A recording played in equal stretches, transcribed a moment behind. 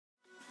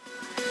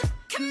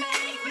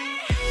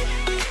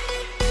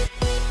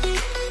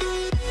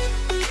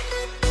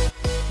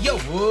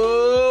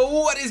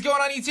is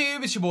going on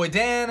YouTube? It's your boy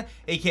Dan,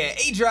 aka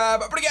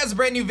aDrive. I'm bringing you guys a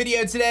brand new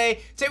video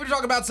today. Today we're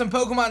talking about some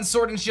Pokemon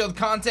Sword and Shield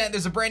content.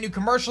 There's a brand new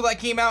commercial that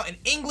came out in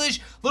English,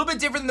 a little bit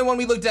different than the one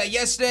we looked at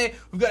yesterday.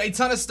 We've got a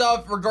ton of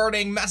stuff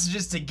regarding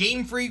messages to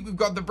Gamefreak. We've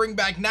got the Bring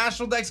Back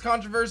National Dex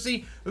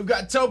controversy. We've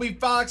got Toby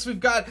Fox. We've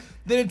got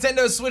the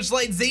Nintendo Switch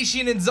Lite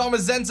Zacian and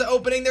Zamazenta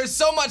opening. There's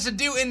so much to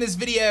do in this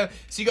video,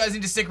 so you guys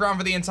need to stick around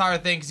for the entire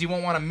thing because you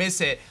won't want to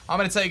miss it. I'm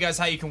going to tell you guys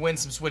how you can win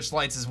some Switch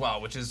Lites as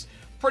well, which is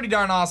pretty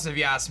darn awesome if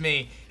you ask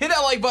me. Hit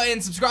that like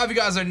button, subscribe if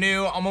you guys are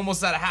new. I'm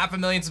almost at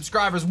 500,000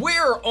 subscribers.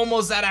 We're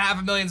almost at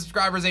 500,000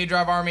 subscribers,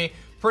 aDrive Army.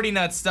 Pretty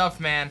nuts stuff,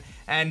 man.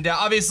 And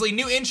obviously,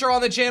 new intro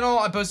on the channel.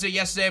 I posted it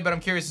yesterday, but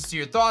I'm curious to see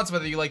your thoughts,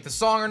 whether you like the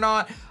song or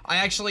not. I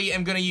actually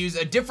am going to use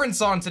a different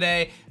song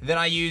today than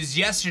I used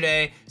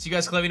yesterday, so you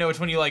guys can let me know which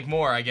one you like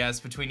more, I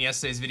guess, between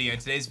yesterday's video and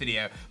today's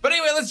video. But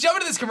anyway, let's jump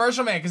into this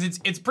commercial, man, because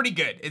it's pretty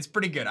good. It's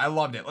pretty good. I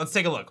loved it. Let's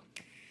take a look.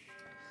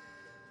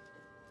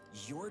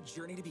 Your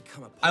journey to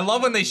become a I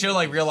love when they show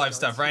like real life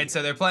stuff, right?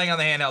 So they're playing on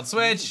the handheld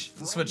Switch,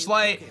 the Switch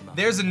Lite.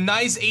 There's a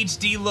nice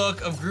HD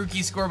look of Grookey,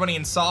 Scorbunny,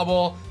 and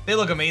Sobble. They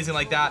look amazing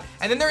like that.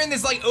 And then they're in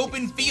this like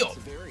open field.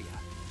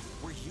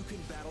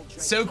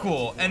 So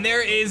cool. And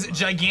there is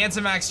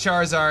Gigantamax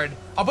Charizard.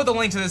 I'll put the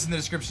link to this in the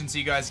description so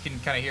you guys can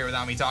kind of hear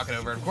without me talking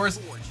over it. Of course,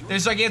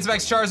 there's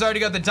Gigantamax Charizard. You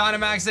got the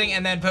Dynamaxing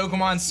and then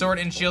Pokemon Sword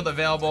and Shield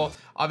available,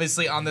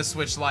 obviously, on the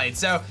Switch Lite.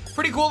 So,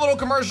 pretty cool little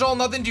commercial.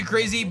 Nothing too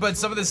crazy, but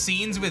some of the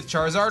scenes with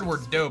Charizard were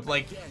dope.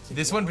 Like,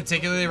 this one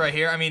particularly right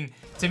here. I mean,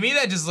 to me,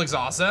 that just looks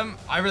awesome.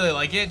 I really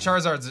like it.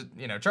 Charizard's,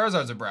 you know,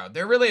 Charizard's a bro.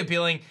 They're really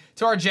appealing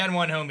to our Gen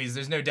 1 homies.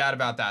 There's no doubt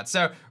about that.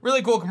 So,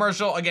 really cool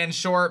commercial. Again,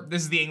 short.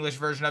 This is the English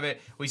version of it.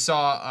 We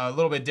saw a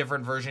little bit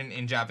different version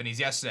in Japanese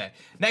yesterday.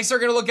 Next, we're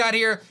going to look at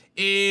here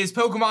is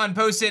Pokemon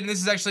posted, and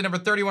this is actually number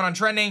 31 on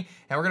trending,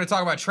 and we're going to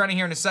talk about trending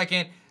here in a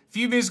second.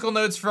 Few musical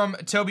notes from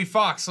Toby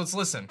Fox. Let's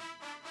listen.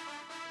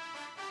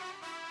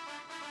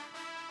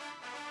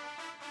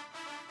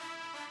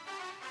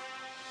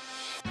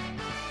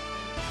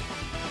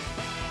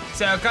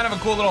 So, kind of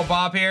a cool little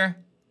bop here.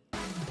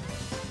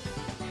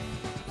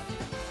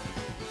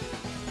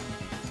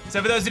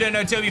 So for those who don't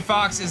know, Toby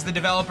Fox is the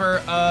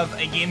developer of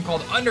a game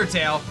called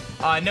Undertale,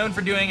 known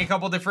for doing a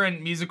couple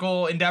different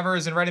musical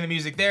endeavors and writing the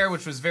music there,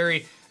 which was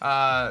very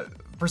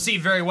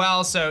perceived very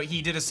well. So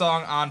he did a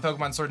song on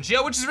Pokemon Sword and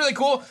Shield, which is really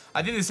cool.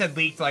 I think this had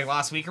leaked like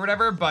last week or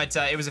whatever, but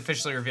it was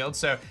officially revealed.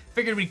 So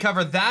figured we'd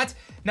cover that.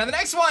 Now the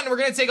next one, we're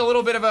gonna take a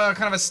little bit of a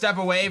kind of a step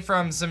away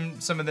from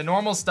some of the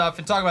normal stuff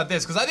and talk about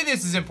this, because I think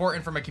this is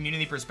important from a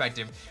community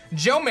perspective.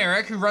 Joe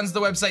Merrick, who runs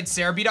the website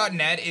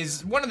Cerebi.net,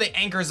 is one of the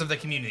anchors of the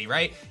community,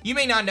 right? You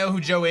may not know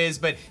who Joe is,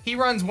 but he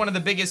runs one of the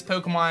biggest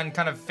Pokemon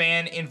kind of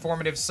fan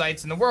informative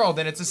sites in the world,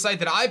 and it's a site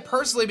that I've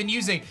personally been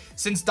using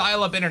since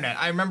dial-up internet.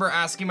 I remember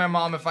asking my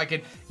mom if I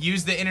could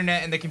use the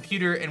internet and the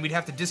computer, and we'd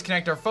have to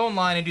disconnect our phone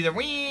line and do the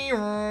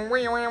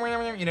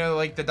you know,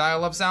 like the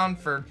dial-up sound.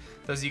 For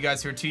those of you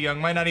guys who are too young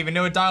might not even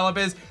know what dial-up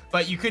is,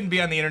 but you couldn't be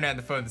on the internet and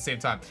the phone at the same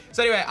time.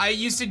 So anyway, I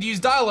used to use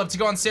dial-up to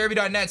go on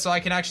Cerebi.net so I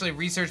can actually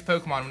research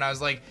Pokemon when I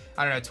was like,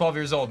 I don't know, 12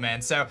 years old,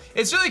 man. So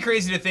it's really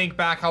crazy to think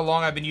back how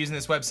long I've been using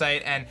this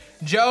website, and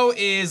Joe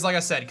is, like I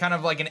said, kind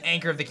of like an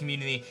anchor of the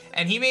community,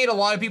 and he made a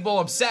lot of people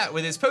upset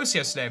with his post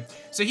yesterday.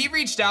 So he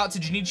reached out to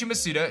Junichi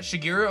Masuda,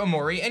 Shigeru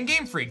Omori, and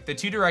Gamefreak, the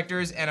two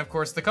directors, and of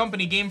course the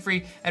company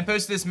Gamefreak, and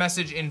posted this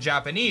message in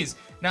Japanese.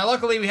 Now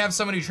luckily we have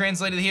someone who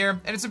translated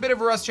here, and it's a bit of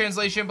a rough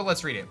translation, but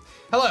let's read it.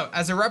 Hello,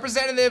 as a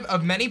representative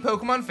of many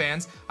Pokemon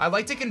fans, I'd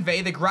like to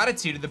convey the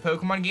gratitude of the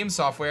Pokemon game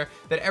software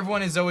that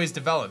everyone has always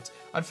developed.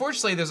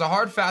 Unfortunately, there's a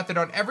hard fact that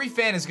not every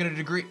fan is going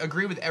to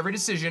agree with every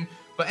decision,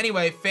 but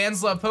anyway,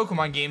 fans love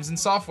Pokemon games and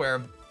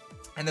software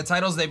and the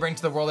titles they bring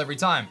to the world every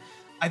time.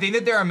 I think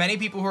that there are many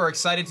people who are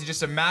excited to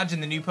just imagine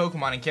the new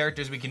Pokemon and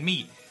characters we can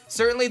meet.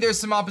 Certainly there's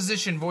some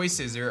opposition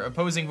voices or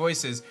opposing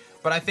voices,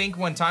 but I think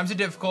when times are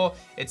difficult,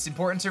 it's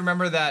important to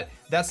remember that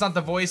that's not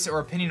the voice or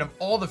opinion of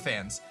all the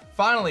fans.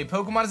 Finally,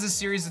 Pokemon is a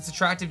series that's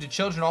attractive to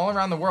children all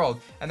around the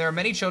world, and there are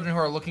many children who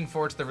are looking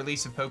forward to the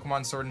release of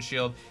Pokemon Sword and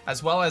Shield,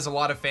 as well as a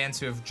lot of fans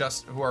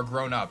who are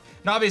grown up.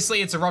 Now,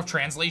 obviously, it's a rough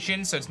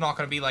translation, so it's not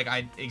going to be like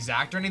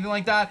exact or anything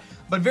like that,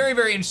 but very,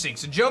 very interesting.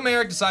 So Joe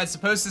Merrick decides to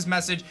post this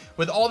message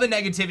with all the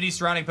negativity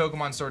surrounding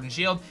Pokemon Sword and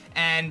Shield,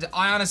 and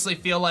I honestly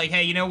feel like,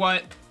 hey, you know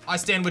what? I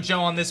stand with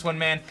Joe on this one,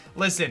 man.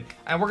 Listen,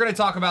 and we're going to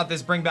talk about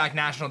this Bring Back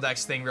National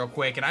Dex thing real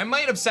quick, and I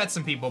might upset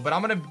some people, but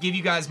I'm going to give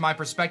you guys my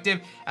perspective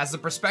as the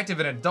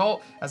perspective of an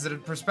adult, as the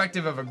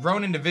perspective of a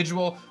grown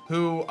individual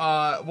who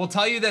will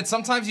tell you that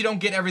sometimes you don't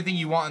get everything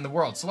you want in the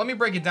world. So let me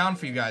break it down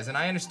for you guys, and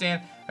I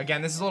understand,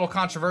 again, this is a little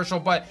controversial,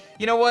 but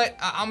you know what?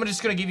 I'm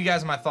just going to give you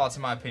guys my thoughts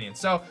and my opinion.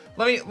 So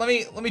let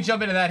me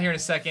jump into that here in a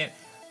second.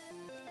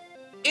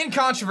 In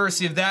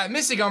controversy of that,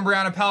 Mystic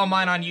Umbreon, a pal of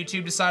mine on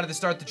YouTube, decided to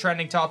start the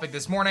trending topic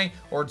this morning,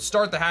 or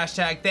start the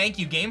hashtag thank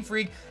you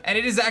Gamefreak, and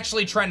it is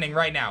actually trending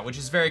right now, which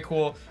is very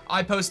cool.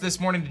 I posted this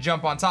morning to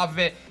jump on top of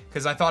it.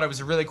 because I thought it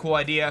was a really cool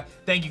idea.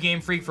 Thank you,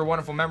 Gamefreak, for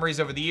wonderful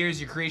memories over the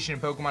years. Your creation in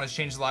Pokemon has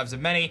changed the lives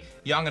of many,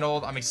 young and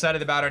old. I'm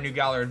excited about our new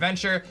Galar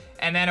adventure.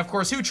 And then, of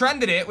course, who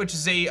trended it, which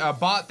is a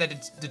bot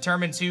that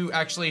determines who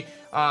actually,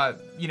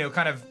 you know,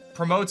 kind of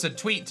promotes a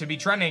tweet to be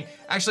trending,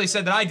 actually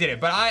said that I did it.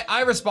 But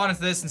I responded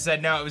to this and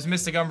said, no, it was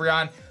Mystic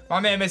Umbreon.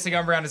 My man Mystic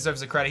Umbreon deserves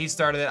the credit. He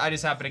started it. I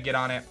just happened to get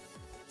on it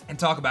and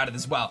talk about it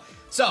as well.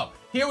 So,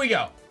 here we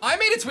go. I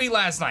made a tweet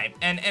last night,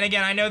 and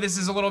again, I know this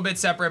is a little bit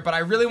separate, but I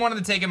really wanted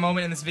to take a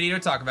moment in this video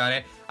to talk about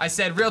it. I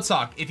said, real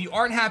talk, if you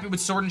aren't happy with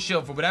Sword and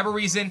Shield for whatever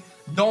reason,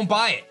 don't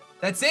buy it.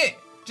 That's it.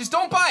 Just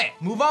don't buy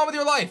it. Move on with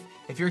your life.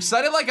 If you're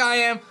excited like I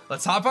am,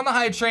 let's hop on the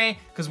hype train,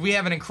 because we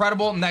have an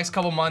incredible next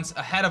couple months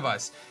ahead of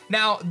us.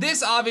 Now,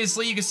 this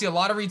obviously, you can see a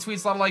lot of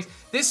retweets, a lot of likes.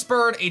 This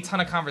spurred a ton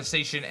of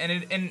conversation,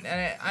 and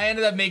I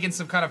ended up making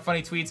some kind of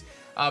funny tweets,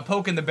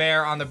 poking the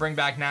bear on the Bring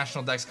Back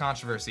National Dex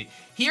controversy.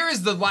 Here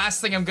is the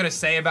last thing I'm gonna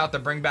say about the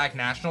Bring Back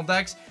National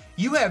Dex.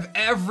 You have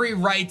every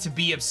right to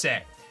be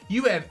upset.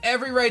 You have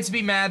every right to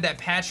be mad that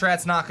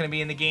Patchrat's not gonna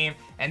be in the game,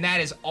 and that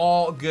is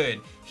all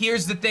good.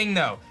 Here's the thing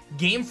though,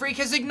 Gamefreak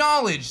has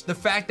acknowledged the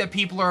fact that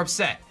people are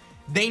upset.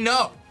 They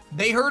know,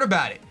 they heard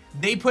about it.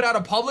 They put out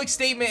a public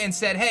statement and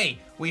said, hey,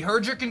 we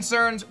heard your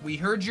concerns, we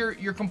heard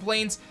your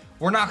complaints,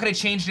 we're not gonna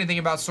change anything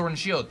about Sword and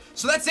Shield.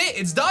 So that's it,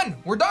 it's done,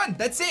 we're done,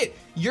 that's it.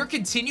 Your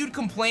continued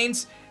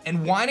complaints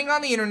and whining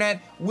on the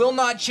internet will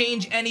not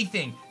change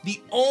anything.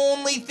 The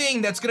only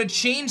thing that's gonna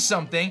change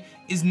something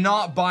is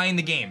not buying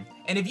the game.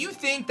 And if you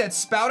think that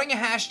spouting a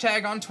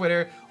hashtag on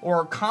Twitter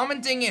or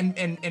commenting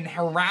and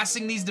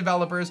harassing these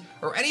developers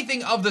or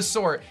anything of the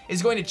sort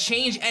is going to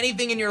change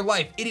anything in your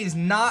life, it is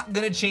not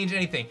gonna change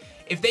anything.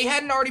 If they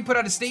hadn't already put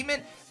out a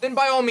statement, then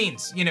by all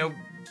means, you know,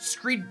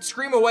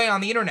 scream away on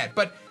the internet.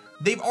 But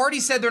they've already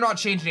said they're not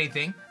changing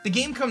anything. The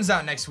game comes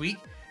out next week.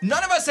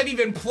 None of us have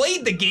even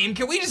played the game.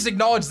 Can we just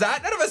acknowledge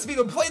that? None of us have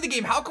even played the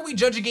game. How can we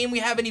judge a game we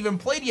haven't even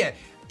played yet?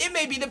 It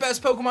may be the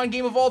best Pokemon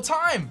game of all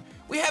time.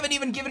 We haven't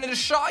even given it a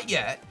shot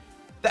yet.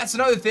 That's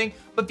another thing,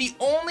 but the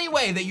only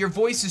way that your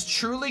voice is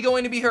truly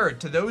going to be heard,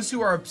 to those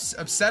who are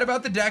upset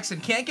about the Dex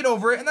and can't get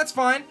over it, and that's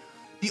fine,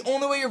 the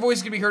only way your voice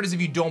is going to be heard is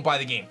if you don't buy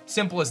the game.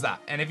 Simple as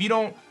that. And if you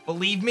don't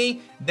believe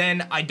me,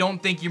 then I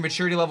don't think your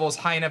maturity level is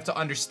high enough to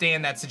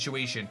understand that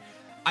situation.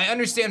 I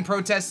understand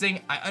protesting,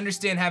 I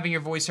understand having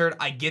your voice heard,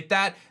 I get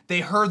that.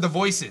 They heard the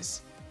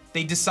voices.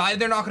 They decided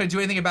they're not going to do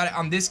anything about it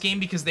on this game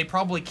because they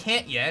probably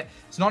can't yet.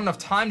 It's not enough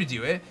time to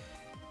do it.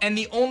 And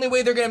the only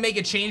way they're gonna make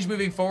a change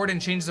moving forward and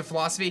change the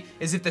philosophy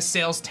is if the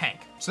sales tank.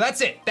 So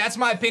that's it. That's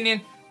my opinion.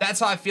 That's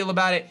how I feel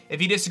about it.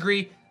 If you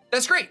disagree,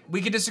 that's great.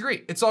 We could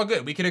disagree. It's all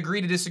good. We could agree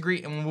to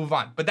disagree and we'll move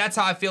on. But that's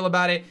how I feel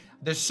about it.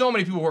 There's so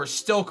many people who are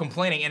still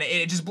complaining and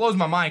it just blows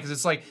my mind because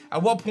it's like,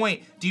 at what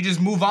point do you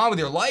just move on with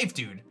your life,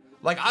 dude?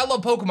 Like, I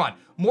love Pokemon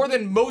more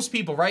than most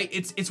people, right?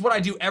 It's what I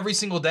do every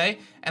single day.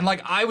 And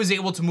like, I was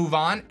able to move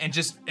on and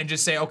just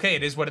say, okay,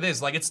 it is what it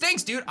is. Like, it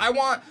stinks, dude. I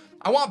want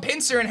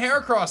Pinsir and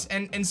Heracross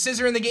and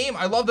Scissor in the game.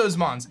 I love those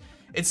mons.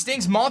 It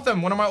stinks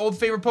Mothim, one of my old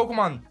favorite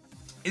Pokemon,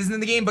 isn't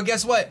in the game, but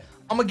guess what?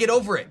 I'm gonna get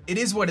over it. It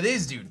is what it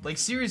is, dude. Like,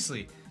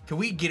 seriously, can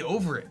we get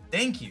over it?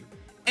 Thank you.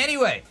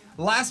 Anyway,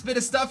 last bit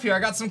of stuff here. I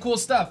got some cool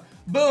stuff.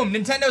 Boom,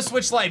 Nintendo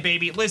Switch Lite,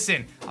 baby.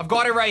 Listen, I've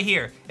got it right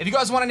here. If you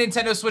guys want a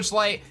Nintendo Switch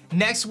Lite,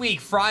 next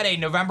week, Friday,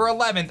 November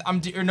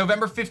 11th, or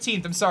November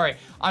 15th, I'm sorry,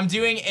 I'm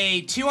doing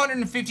a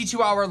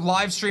 252-hour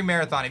live stream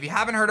marathon. If you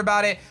haven't heard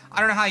about it, I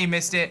don't know how you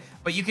missed it,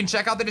 but you can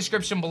check out the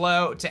description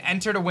below to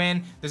enter to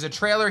win. There's a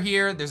trailer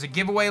here, there's a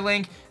giveaway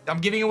link. I'm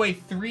giving away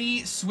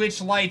 3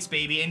 Switch Lites,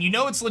 baby, and you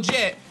know it's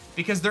legit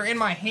because they're in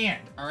my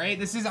hand, all right?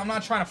 I'm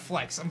not trying to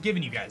flex. I'm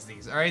giving you guys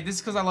these, all right? This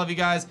is because I love you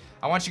guys.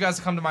 I want you guys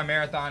to come to my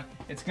marathon.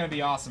 It's gonna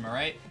be awesome, all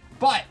right?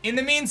 But in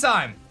the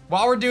meantime,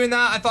 while we're doing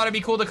that, I thought it'd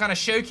be cool to kind of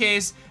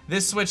showcase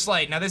this Switch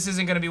Lite. Now, this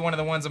isn't gonna be one of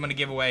the ones I'm gonna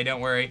give away, don't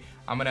worry.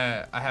 I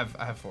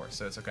have 4,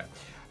 so it's okay.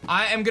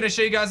 I am gonna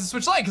show you guys the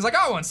Switch Lite because I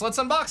got one, so let's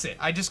unbox it.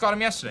 I just got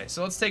them yesterday,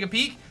 so let's take a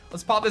peek.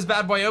 Let's pop this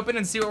bad boy open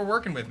and see what we're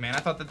working with, man. I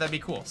thought that'd be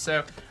cool.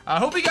 So I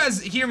hope you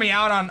guys hear me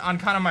out on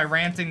kind of my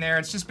ranting there.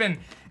 It's just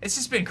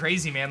been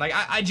crazy, man. Like,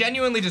 I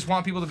genuinely just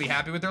want people to be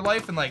happy with their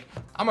life, and like,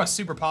 I'm a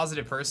super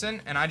positive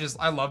person, and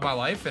I love my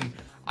life, and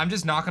I'm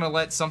just not gonna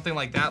let something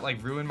like that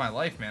like ruin my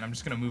life, man. I'm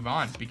just gonna move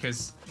on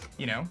because,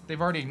 you know,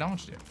 they've already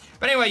acknowledged it.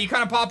 But anyway, you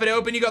kind of pop it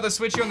open, you got the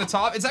Switch here on the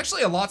top. It's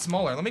actually a lot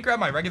smaller. Let me grab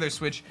my regular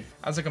Switch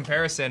as a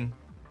comparison.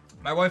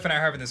 My wife and I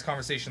are having this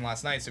conversation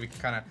last night, so we can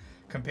kind of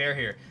compare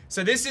here.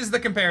 So this is the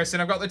comparison.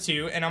 I've got the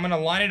 2, and I'm gonna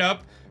line it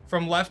up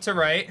from left to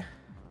right,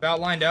 about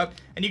lined up,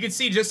 and you can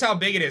see just how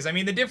big it is. I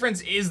mean, the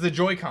difference is the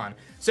Joy-Con.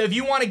 So if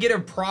you want to get a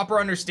proper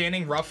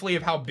understanding roughly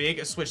of how big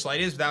a Switch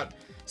Lite is without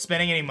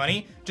spending any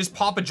money, just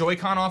pop a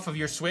Joy-Con off of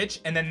your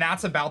Switch, and then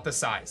that's about the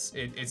size,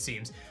 it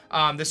seems.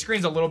 The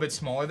screen's a little bit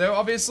smaller though,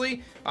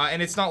 obviously,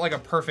 and it's not like a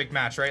perfect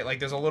match, right? Like,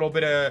 there's a little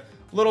bit of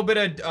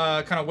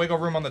kind of wiggle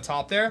room on the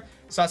top there,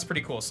 so that's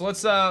pretty cool. So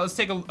let's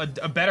take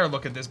a better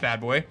look at this bad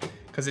boy,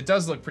 because it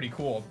does look pretty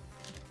cool.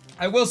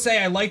 I will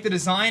say I like the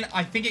design.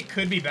 I think it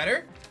could be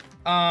better,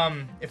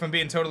 if I'm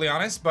being totally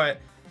honest, but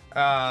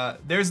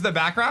there's the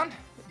background.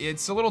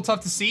 It's a little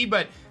tough to see,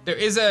 but There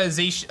is a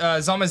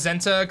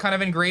Zamazenta kind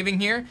of engraving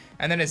here,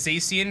 and then a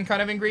Zacian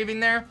kind of engraving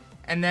there.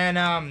 And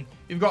then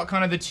you've got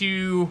kind of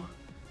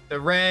the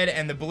red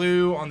and the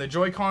blue on the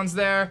Joy-Cons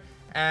there.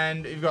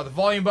 And you've got the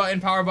volume button,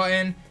 power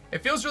button.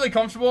 It feels really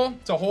comfortable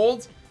to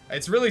hold.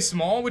 It's really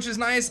small, which is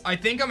nice. I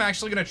think I'm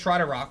actually gonna try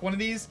to rock one of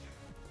these.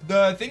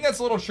 The thing that's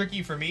a little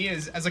tricky for me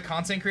is, as a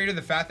content creator,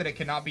 the fact that it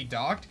cannot be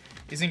docked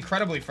is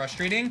incredibly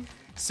frustrating.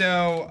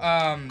 So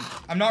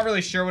I'm not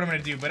really sure what I'm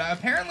gonna do, but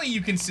apparently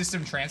you can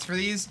system transfer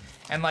these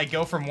and like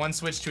go from one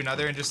Switch to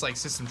another and just like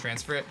system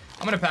transfer it.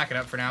 I'm gonna pack it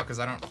up for now because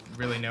I don't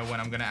really know when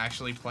I'm gonna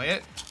actually play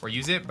it or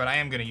use it, but I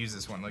am gonna use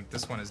this one. Like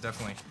this one is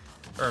definitely,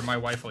 or my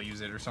wife will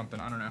use it or something,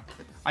 I don't know.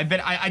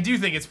 I do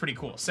think it's pretty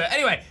cool. So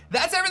anyway,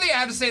 that's everything I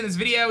have to say in this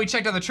video. We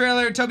checked out the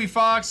trailer, Toby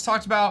Fox,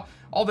 talked about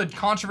all the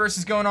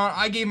controversies going on.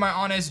 I gave my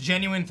honest,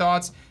 genuine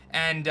thoughts,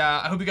 and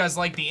I hope you guys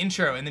like the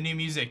intro and the new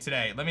music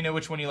today. Let me know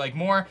which one you like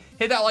more.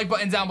 Hit that like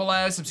button down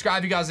below, subscribe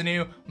if you guys are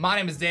new. My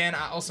name is Dan,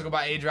 I also go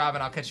by aDrive,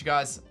 and I'll catch you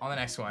guys on the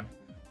next one.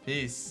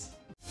 Peace.